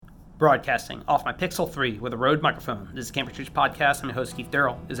Broadcasting off my Pixel 3 with a Rode microphone. This is Campus Church Podcast. I'm your host, Keith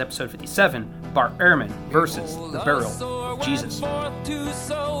Darrell. This is episode 57, Bart Ehrman versus the Burial of Jesus. To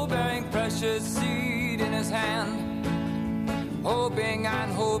sow, bearing precious seed in his hand, hoping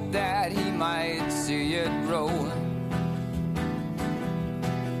and hope that he might see it grow.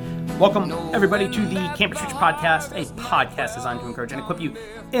 Welcome, everybody, to the Campus Church Podcast, a podcast designed to encourage and equip you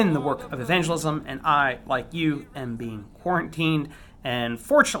in the work of evangelism. And I, like you, am being quarantined. And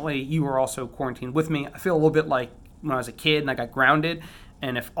fortunately, you were also quarantined with me. I feel a little bit like when I was a kid and I got grounded.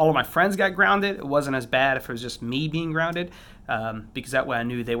 And if all of my friends got grounded, it wasn't as bad if it was just me being grounded. Because that way I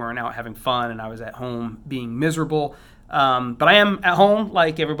knew they weren't out having fun and I was at home being miserable. But I am at home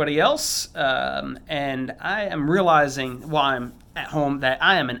like everybody else. And I am realizing while I'm at home that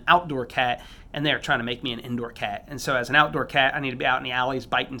I am an outdoor cat. And they're trying to make me an indoor cat. And so as an outdoor cat, I need to be out in the alleys,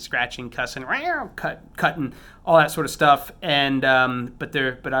 biting, scratching, cussing, cutting, all that sort of stuff. And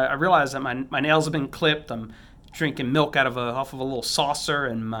but I realize that my nails have been clipped. I'm drinking milk off of a little saucer,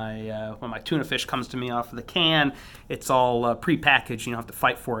 and when my tuna fish comes to me off of the can, it's all prepackaged. You don't have to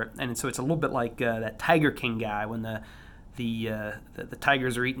fight for it. And so it's a little bit like that Tiger King guy when the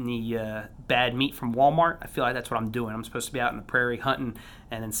tigers are eating the bad meat from Walmart. I feel like that's what I'm doing. I'm supposed to be out in the prairie hunting,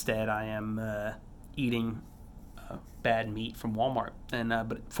 and instead I am eating bad meat from Walmart. And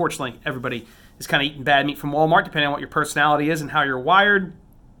but fortunately, everybody is kind of eating bad meat from Walmart, depending on what your personality is and how you're wired.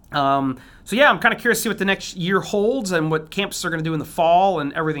 So yeah, I'm kind of curious to see what the next year holds and what campuses are going to do in the fall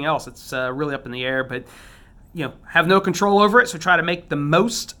and everything else. It's really up in the air, but have no control over it. So try to make the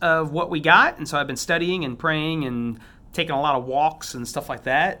most of what we got. And so I've been studying and praying and taking a lot of walks and stuff like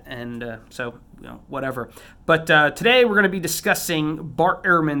that, and whatever. But today we're going to be discussing Bart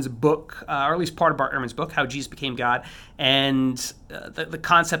Ehrman's book, or at least part of Bart Ehrman's book, How Jesus Became God, and the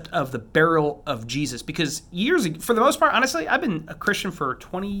concept of the burial of Jesus. Because for the most part, honestly, I've been a Christian for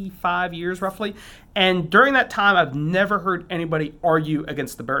 25 years roughly, and during that time I've never heard anybody argue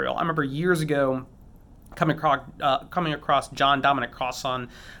against the burial. I remember years ago coming across John Dominic Crossan,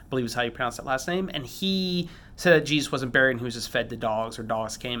 I believe is how you pronounce that last name, and he said that Jesus wasn't buried and he was just fed to dogs, or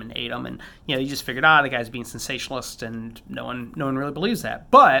dogs came and ate him. And you just figured, the guy's being sensationalist, and no one really believes that.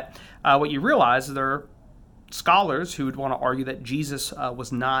 But what you realize is there are scholars who would want to argue that Jesus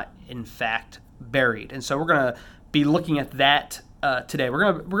was not in fact buried, and so we're going to be looking at that today.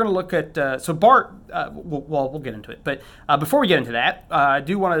 We're gonna look at so Bart. We'll get into it, but before we get into that, I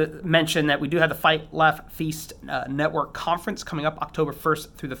do want to mention that we do have the Fight, Laugh, Feast Network Conference coming up October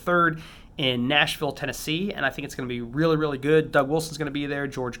 1st through the 3rd in Nashville, Tennessee, and I think it's going to be really, really good. Doug Wilson's going to be there.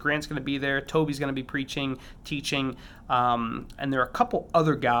 George Grant's going to be there. Toby's going to be preaching, teaching, and there are a couple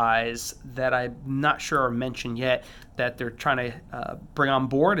other guys that I'm not sure are mentioned yet that they're trying to bring on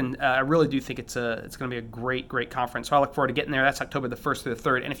board, and I really do think it's going to be a great, great conference. So I look forward to getting there. That's October the 1st through the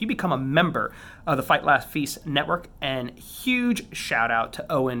 3rd, and if you become a member of the Fight, Laugh, Feast Network, and huge shout out to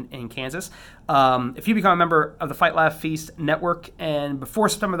Owen in Kansas, if you become a member of the Fight, Laugh, Feast Network, and before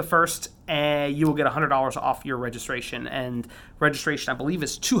September the 1st, you will get $100 off your registration, and registration I believe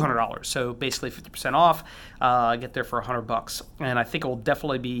is $200, so basically 50% off. Get there for $100, and I think it will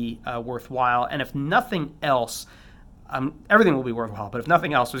definitely be worthwhile. And if nothing else, everything will be worthwhile, but if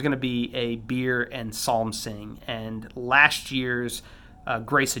nothing else, there's going to be a beer and psalm sing. And last year's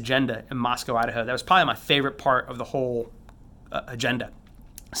Grace Agenda in Moscow, Idaho, that was probably my favorite part of the whole agenda.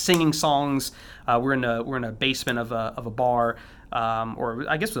 Singing songs. We're in a basement of a bar, or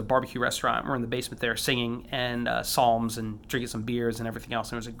I guess it was a barbecue restaurant. We're in the basement there singing and psalms and drinking some beers and everything else.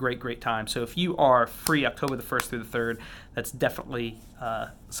 And it was a great, great time. So if you are free October the 1st through the 3rd, that's definitely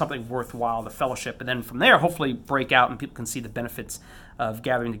something worthwhile, the fellowship. And then from there, hopefully break out and people can see the benefits of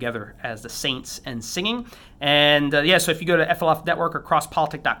gathering together as the saints and singing. And so if you go to FLF Network or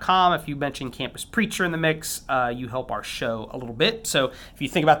crosspolitic.com, if you mention Campus Preacher in the mix, you help our show a little bit. So if you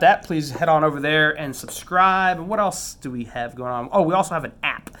think about that, please head on over there and subscribe. And what else do we have going on? Oh, we also have an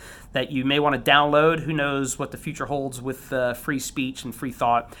app that you may want to download. Who knows what the future holds with free speech and free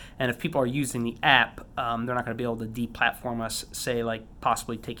thought. And if people are using the app, they're not going to be able to deplatform us, say like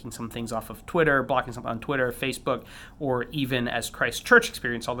possibly taking some things off of Twitter, blocking something on Twitter, Facebook, or even as Christ Church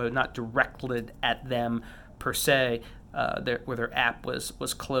Experience, although not directed at them per se, where their app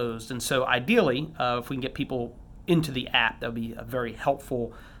was closed. And so ideally, if we can get people into the app, that would be very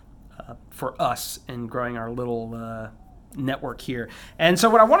helpful for us in growing our little network here. And so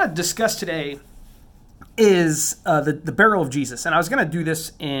what I want to discuss today is the burial of Jesus. And I was going to do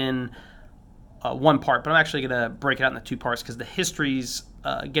this in one part, but I'm actually going to break it out into two parts because the histories,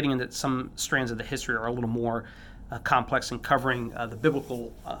 getting into some strands of the history are a little more complex and covering the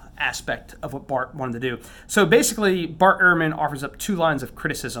biblical aspect of what Bart wanted to do. So basically, Bart Ehrman offers up 2 lines of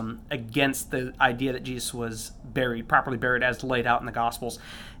criticism against the idea that Jesus was properly buried as laid out in the Gospels.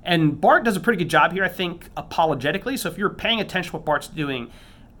 And Bart does a pretty good job here, I think, apologetically. So if you're paying attention to what Bart's doing,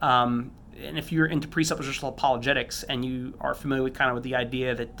 and if you're into presuppositional apologetics and you are familiar with the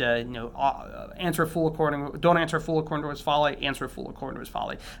idea that don't answer a fool according to his folly, answer a fool according to his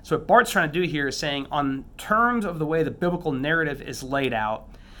folly. So what Bart's trying to do here is saying, on terms of the way the biblical narrative is laid out,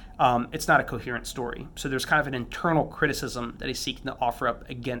 it's not a coherent story. So there's kind of an internal criticism that he's seeking to offer up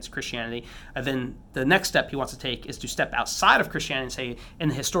against Christianity. And then the next step he wants to take is to step outside of Christianity and say, in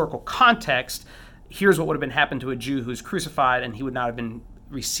the historical context, here's what would have been happened to a Jew who's crucified, and he would not have been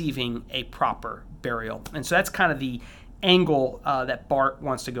receiving a proper burial. And so that's kind of the angle that Bart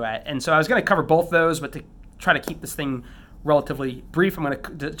wants to go at. And so I was going to cover both those, but to try to keep this thing relatively brief, I'm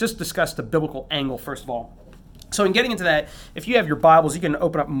going to just discuss the biblical angle first of all. So in getting into that, if you have your Bibles, you can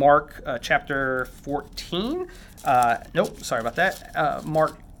open up Mark chapter 14. Mark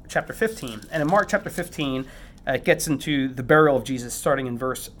chapter 15. And in Mark chapter 15, it gets into the burial of Jesus starting in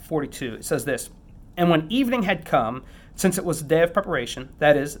verse 42. It says this, "And when evening had come, since it was the day of preparation,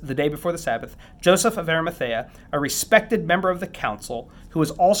 that is, the day before the Sabbath, Joseph of Arimathea, a respected member of the council, who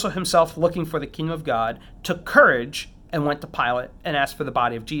was also himself looking for the kingdom of God, took courage and went to Pilate and asked for the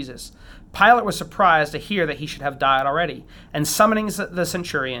body of Jesus. Pilate was surprised to hear that he should have died already, and summoning the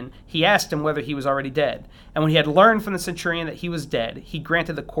centurion, he asked him whether he was already dead. And when he had learned from the centurion that he was dead, he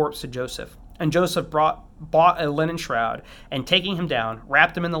granted the corpse to Joseph. And Joseph bought a linen shroud, and taking him down,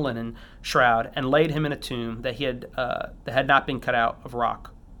 wrapped him in the linen shroud, and laid him in a tomb that had not been cut out of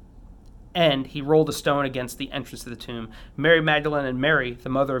rock. And he rolled a stone against the entrance to the tomb. Mary Magdalene and Mary, the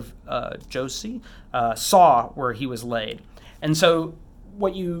mother of Jose, saw where he was laid." And so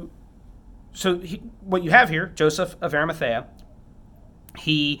what you have here, Joseph of Arimathea,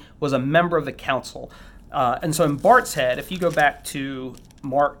 he was a member of the council. And so in Bart's head, if you go back to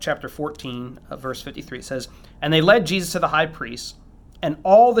Mark chapter 14, verse 53, it says, "And they led Jesus to the high priest, and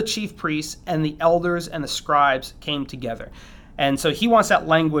all the chief priests and the elders and the scribes came together." And so he wants that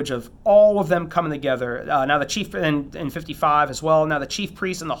language of all of them coming together. Now the chief, in 55 as well, now the chief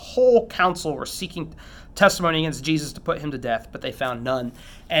priests and the whole council were seeking testimony against Jesus to put him to death, but they found none.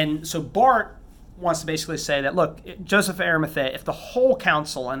 And so Bart wants to basically say that, look, Joseph of Arimathea, if the whole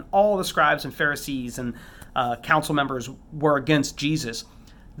council and all the scribes and Pharisees and council members were against Jesus,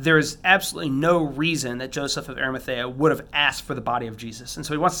 there's absolutely no reason that Joseph of Arimathea would have asked for the body of Jesus. And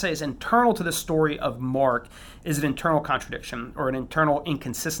so he wants to say is internal to the story of Mark is an internal contradiction or an internal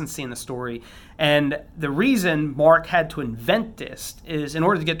inconsistency in the story. And the reason Mark had to invent this is in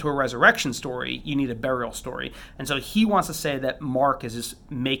order to get to a resurrection story, you need a burial story. And so he wants to say that Mark is just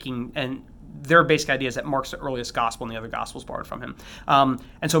making, and their basic idea is that Mark's the earliest gospel and the other gospels borrowed from him.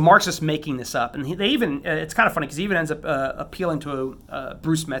 And so Mark's just making this up. And they even, it's kind of funny because he even ends up appealing to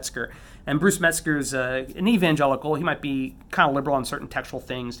Bruce Metzger. And Bruce Metzger's an evangelical. He might be kind of liberal on certain textual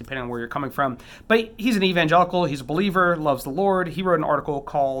things, depending on where you're coming from. But he's an evangelical. He's a believer, loves the Lord. He wrote an article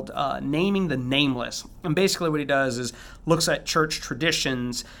called Naming the Nameless. And basically what he does is looks at church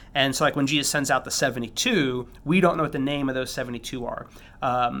traditions. And so like when Jesus sends out the 72, we don't know what the name of those 72 are.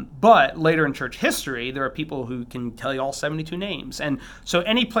 But later in church history, there are people who can tell you all 72 names. And so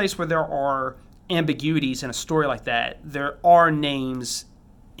any place where there are ambiguities in a story like that, there are names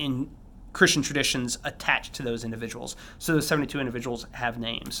in Christian traditions attached to those individuals. So those 72 individuals have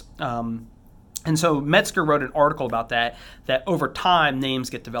names. And so Metzger wrote an article about that over time names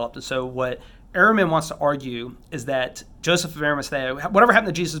get developed. And so what Ehrman wants to argue is that Joseph of Arimathea, whatever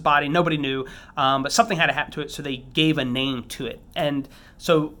happened to Jesus' body, nobody knew, but something had to happen to it, so they gave a name to it. And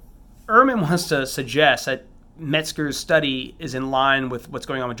so Ehrman wants to suggest that Metzger's study is in line with what's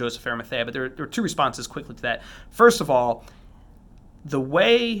going on with Joseph of Arimathea, but there are two responses quickly to that. First of all, the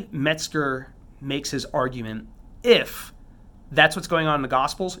way Metzger makes his argument, if that's what's going on in the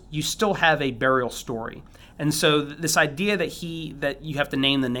Gospels, you still have a burial story. And so this idea that you have to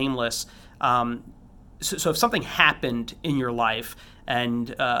name the nameless, so if something happened in your life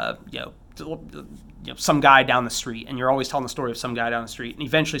and some guy down the street, and you're always telling the story of some guy down the street, and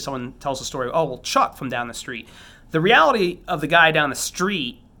eventually someone tells the story, oh, well, Chuck from down the street. The reality of the guy down the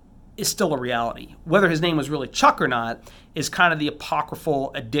street is still a reality. Whether his name was really Chuck or not is kind of the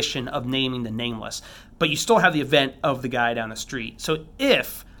apocryphal addition of naming the nameless. But you still have the event of the guy down the street. So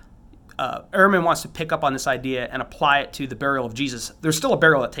if Ehrman wants to pick up on this idea and apply it to the burial of Jesus, there's still a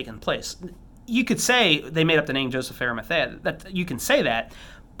burial that's taken place. You could say they made up the name Joseph of Arimathea. You can say that,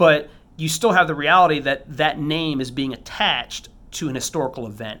 but you still have the reality that that name is being attached to an historical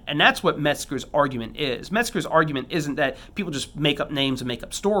event. And that's what Metzger's argument is. Metzger's argument isn't that people just make up names and make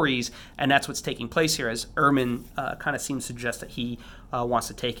up stories, and that's what's taking place here, as Ehrman kind of seems to suggest that he wants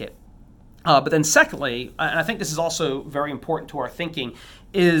to take it. But then secondly, and I think this is also very important to our thinking,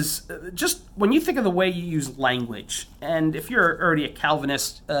 is just when you think of the way you use language, and if you're already a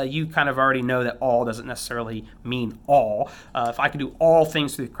Calvinist, you kind of already know that all doesn't necessarily mean all. If I can do all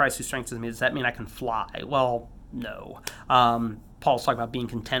things through Christ who strengthens me, does that mean I can fly? Well, no. Paul's talking about being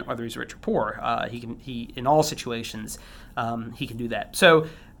content whether he's rich or poor. He in all situations, he can do that. So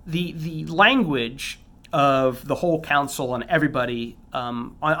the language of the whole council and everybody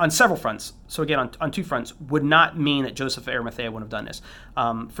on several fronts, so again on two fronts, would not mean that Joseph of Arimathea would have done this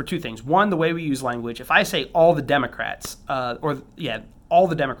for two things. One, the way we use language. If I say all the Democrats, all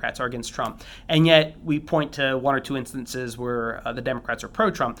the Democrats are against Trump, and yet we point to one or two instances where the Democrats are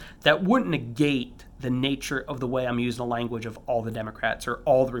pro-Trump, that wouldn't negate the nature of the way I'm using the language of all the Democrats or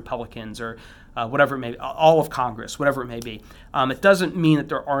all the Republicans or whatever it may be, all of Congress, whatever it may be. It doesn't mean that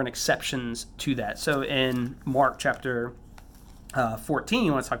there aren't exceptions to that. So in Mark chapter 14,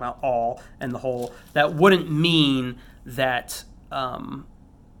 you want to talk about all and the whole. That wouldn't mean that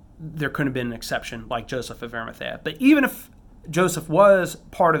there couldn't have been an exception like Joseph of Arimathea. But even if Joseph was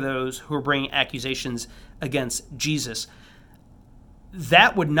part of those who were bringing accusations against Jesus,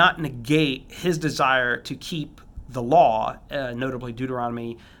 that would not negate his desire to keep the law, notably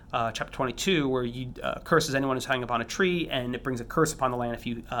Deuteronomy chapter 22, where you curses anyone who's hanging upon a tree, and it brings a curse upon the land if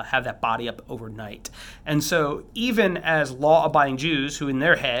you have that body up overnight. And so even as law-abiding Jews, who in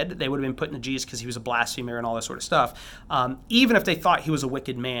their head, they would have been putting to Jesus because he was a blasphemer and all that sort of stuff, even if they thought he was a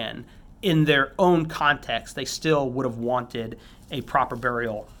wicked man, in their own context, they still would have wanted a proper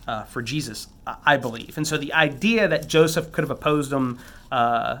burial for Jesus, I believe. And so the idea that Joseph could have opposed him,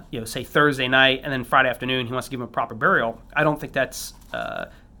 say Thursday night, and then Friday afternoon he wants to give him a proper burial, I don't think that's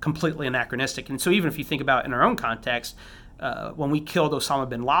completely anachronistic. And so even if you think about it in our own context, when we killed Osama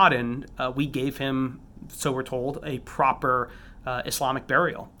bin Laden, we gave him, so we're told, a proper Islamic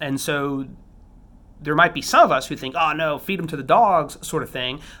burial. And so there might be some of us who think, oh no, feed him to the dogs sort of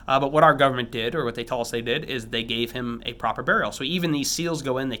thing. But what our government did, or what they tell us they did, is they gave him a proper burial. So even these SEALs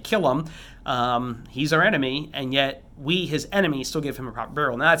go in, they kill him. He's our enemy, and yet we, his enemies, still give him a proper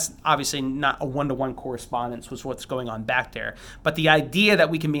burial. Now that's obviously not a one-to-one correspondence with what's going on back there. But the idea that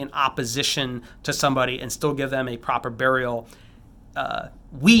we can be in opposition to somebody and still give them a proper burial,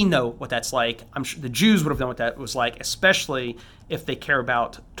 we know what that's like. I'm sure the Jews would have known what that was like, especially if they care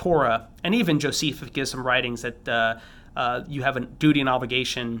about Torah. And even Josephus gives some writings that you have a duty and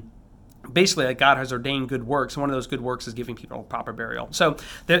obligation, basically that God has ordained good works, and one of those good works is giving people a proper burial. So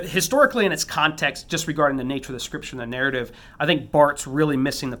historically in its context, just regarding the nature of the scripture and the narrative, I think Bart's really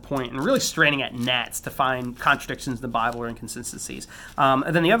missing the point and really straining at gnats to find contradictions in the Bible or inconsistencies.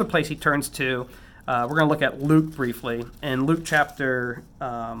 And then the other place he turns to, we're going to look at Luke briefly. In Luke chapter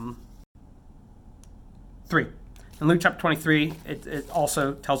 3. In Luke chapter 23, it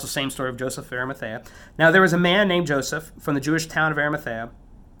also tells the same story of Joseph of Arimathea. Now there was a man named Joseph from the Jewish town of Arimathea.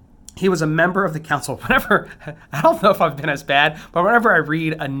 He was a member of the council. Whenever, I don't know if I've been as bad, but whenever I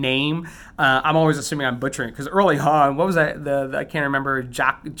read a name, I'm always assuming I'm butchering it. Because early on, what was that? I can't remember,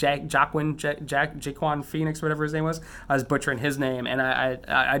 Jaquan Phoenix, whatever his name was. I was butchering his name. And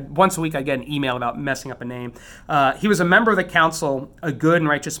I once a week I get an email about messing up a name. He was a member of the council, a good and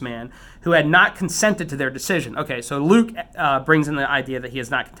righteous man, who had not consented to their decision. Okay, so Luke brings in the idea that he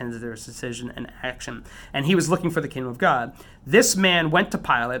has not consented to their decision and action. And he was looking for the kingdom of God. This man went to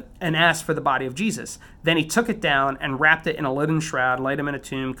Pilate and asked for the body of Jesus. Then he took it down and wrapped it in a linen shroud, laid him in a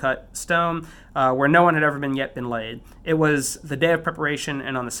tomb cut stone where no one had ever been laid. It was the day of preparation,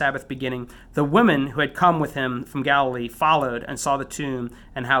 and on the Sabbath beginning, the women who had come with him from Galilee followed and saw the tomb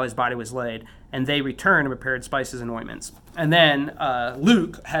and how his body was laid. And they returned and prepared spices and ointments. And then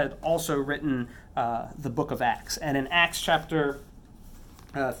Luke had also written the book of Acts. And in Acts chapter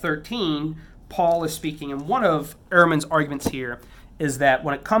 13, Paul is speaking, and one of Ehrman's arguments here is that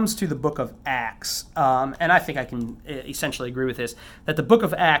when it comes to the book of Acts, and I think I can essentially agree with this, that the book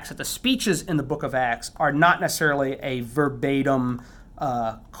of Acts, that the speeches in the book of Acts are not necessarily a verbatim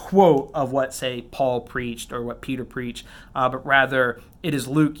quote of what, say, Paul preached or what Peter preached, but rather it is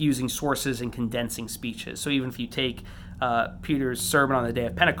Luke using sources and condensing speeches. So even if you take Peter's sermon on the day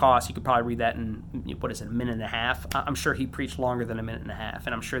of Pentecost, you could probably read that in, a minute and a half. I'm sure he preached longer than a minute and a half,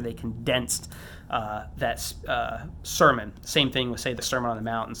 and I'm sure they condensed that sermon. Same thing with, say, the Sermon on the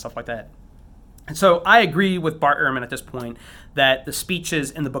Mount and stuff like that. And so I agree with Bart Ehrman at this point that the speeches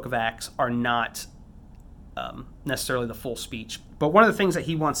in the book of Acts are not necessarily the full speech. But one of the things that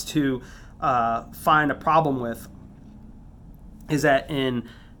he wants to find a problem with is that in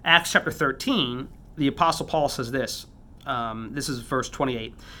Acts chapter 13, the Apostle Paul says this. This is verse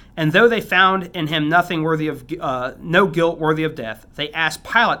 28. And though they found in him nothing worthy of no guilt worthy of death, they asked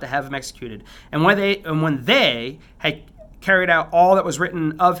Pilate to have him executed. And when they had carried out all that was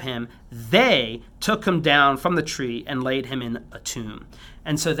written of him, they took him down from the tree and laid him in a tomb.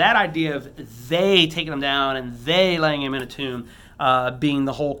 And so that idea of they taking him down and they laying him in a tomb, being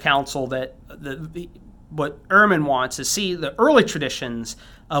the whole council, that what Ehrman wants is see the early traditions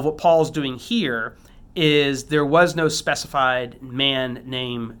of what Paul's doing here is there was no specified man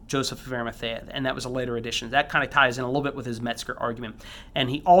named Joseph of Arimathea, and that was a later addition. That kind of ties in a little bit with his Metzger argument. And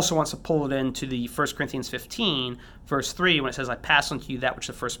he also wants to pull it into the 1 Corinthians 15, verse 3, when it says, I pass on to you that which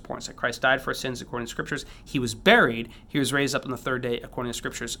the first importance, that Christ died for our sins according to Scriptures. He was buried. He was raised up on the third day according to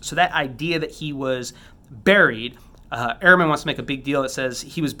Scriptures. So that idea that he was buried, Ehrman wants to make a big deal that says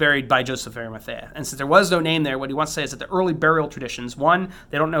he was buried by Joseph of Arimathea. And since there was no name there, what he wants to say is that the early burial traditions, one,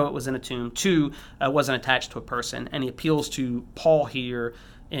 they don't know it was in a tomb. Two, it wasn't attached to a person. And he appeals to Paul here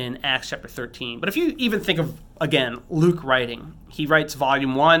in Acts chapter 13. But if you even think of, again, Luke writing, he writes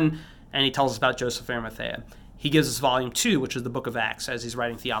volume 1, and he tells us about Joseph of Arimathea. He gives us volume 2, which is the book of Acts, as he's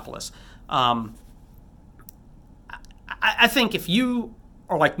writing Theophilus. I think if you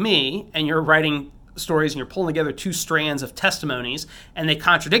are like me, and you're writing stories and you're pulling together two strands of testimonies and they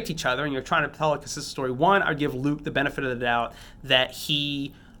contradict each other and you're trying to tell a consistent story, one, I'd give Luke the benefit of the doubt that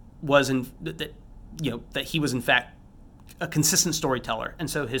he was in fact a consistent storyteller, and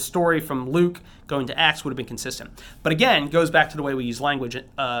so his story from Luke going to Acts would have been consistent. But again, goes back to the way we use language.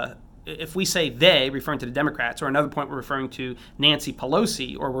 If we say they, referring to the Democrats, or another point we're referring to Nancy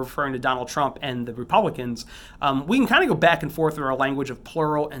Pelosi, or we're referring to Donald Trump and the Republicans, we can kind of go back and forth with our language of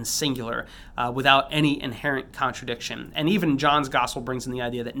plural and singular without any inherent contradiction. And even John's gospel brings in the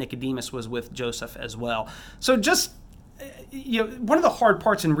idea that Nicodemus was with Joseph as well. So just, one of the hard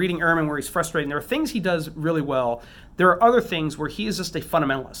parts in reading Ehrman where he's frustrated, there are things he does really well. There are other things where he is just a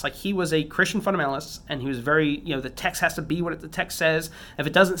fundamentalist. Like he was a Christian fundamentalist, and he was very, the text has to be what the text says. If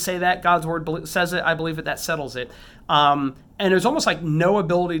it doesn't say that, God's word says it, I believe that settles it. And there's almost like no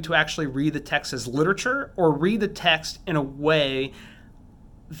ability to actually read the text as literature or read the text in a way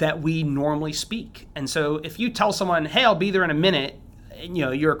that we normally speak. And so if you tell someone, hey, I'll be there in a minute,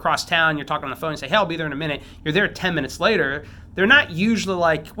 you're across town, you're talking on the phone and say, hey, I'll be there in a minute. You're there 10 minutes later. They're not usually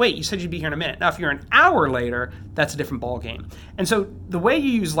like, wait, you said you'd be here in a minute. Now, if you're an hour later, that's a different ballgame. And so the way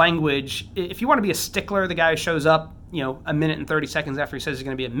you use language, if you want to be a stickler, the guy who shows up, a minute and 30 seconds after he says he's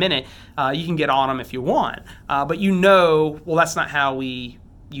going to be a minute, you can get on him if you want. But that's not how we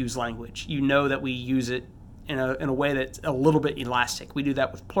use language. That we use it in a way that's a little bit elastic. We do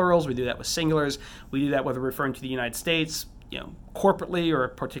that with plurals. We do that with singulars. We do that whether referring to the United States, corporately or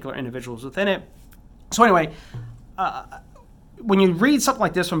particular individuals within it. So anyway, when you read something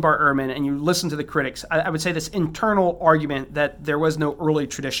like this from Bart Ehrman and you listen to the critics, I would say this internal argument that there was no early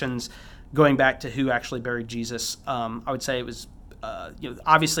traditions going back to who actually buried Jesus. I would say it was,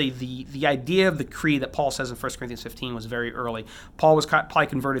 obviously the idea of the creed that Paul says in 1 Corinthians 15 was very early. Paul was probably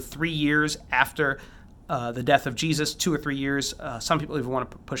converted 3 years after the death of Jesus, 2 or 3 years. Some people even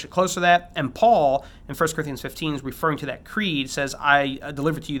want to push it closer to that. And Paul, in 1 Corinthians 15, is referring to that creed, says, I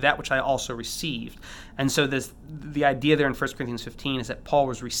delivered to you that which I also received. And so the idea there in 1 Corinthians 15 is that Paul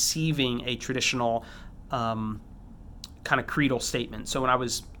was receiving a traditional kind of creedal statement. So when I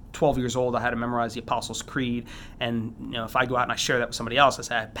was 12 years old, I had to memorize the Apostles' Creed, and if I go out and I share that with somebody else, I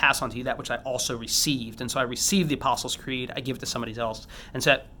say, I pass on to you that which I also received. And so I received the Apostles' Creed, I give it to somebody else. And so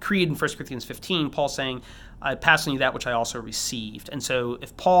that creed in 1 Corinthians 15, Paul's saying, I pass on you that which I also received. And so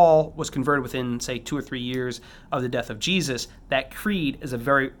if Paul was converted within, say, 2 or 3 years of the death of Jesus, that creed is a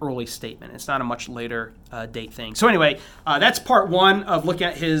very early statement. It's not a much later date thing. So anyway, that's part one of looking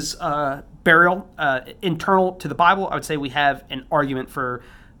at his burial. Internal to the Bible, I would say we have an argument for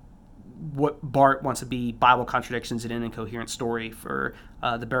what Bart wants to be Bible contradictions in an incoherent story for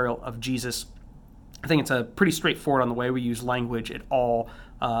the burial of Jesus. I think it's a pretty straightforward on the way we use language. It all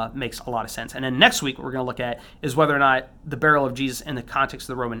makes a lot of sense. And then next week, what we're going to look at is whether or not the burial of Jesus in the context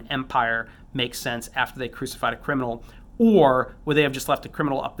of the Roman Empire makes sense after they crucified a criminal, or would they have just left the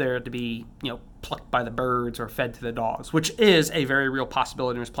criminal up there to be, plucked by the birds or fed to the dogs, which is a very real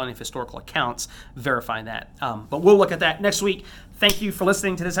possibility. There's plenty of historical accounts verifying that. But we'll look at that next week. Thank you for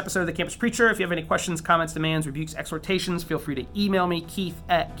listening to this episode of The Campus Preacher. If you have any questions, comments, demands, rebukes, exhortations, feel free to email me,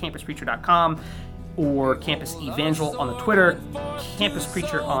 keith@campuspreacher.com, or Campus Evangel on the Twitter, Campus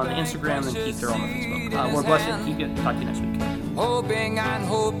Preacher on the Instagram, and Keith there on the Facebook. Lord bless you. Keep good. Talk to you next week. Hoping and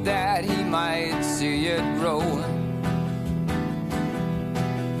hope that he might see it grow,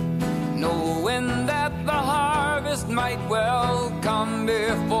 knowing that the harvest might well come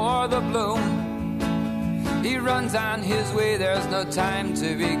before the bloom. He runs on his way, there's no time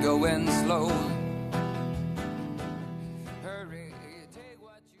to be going slow.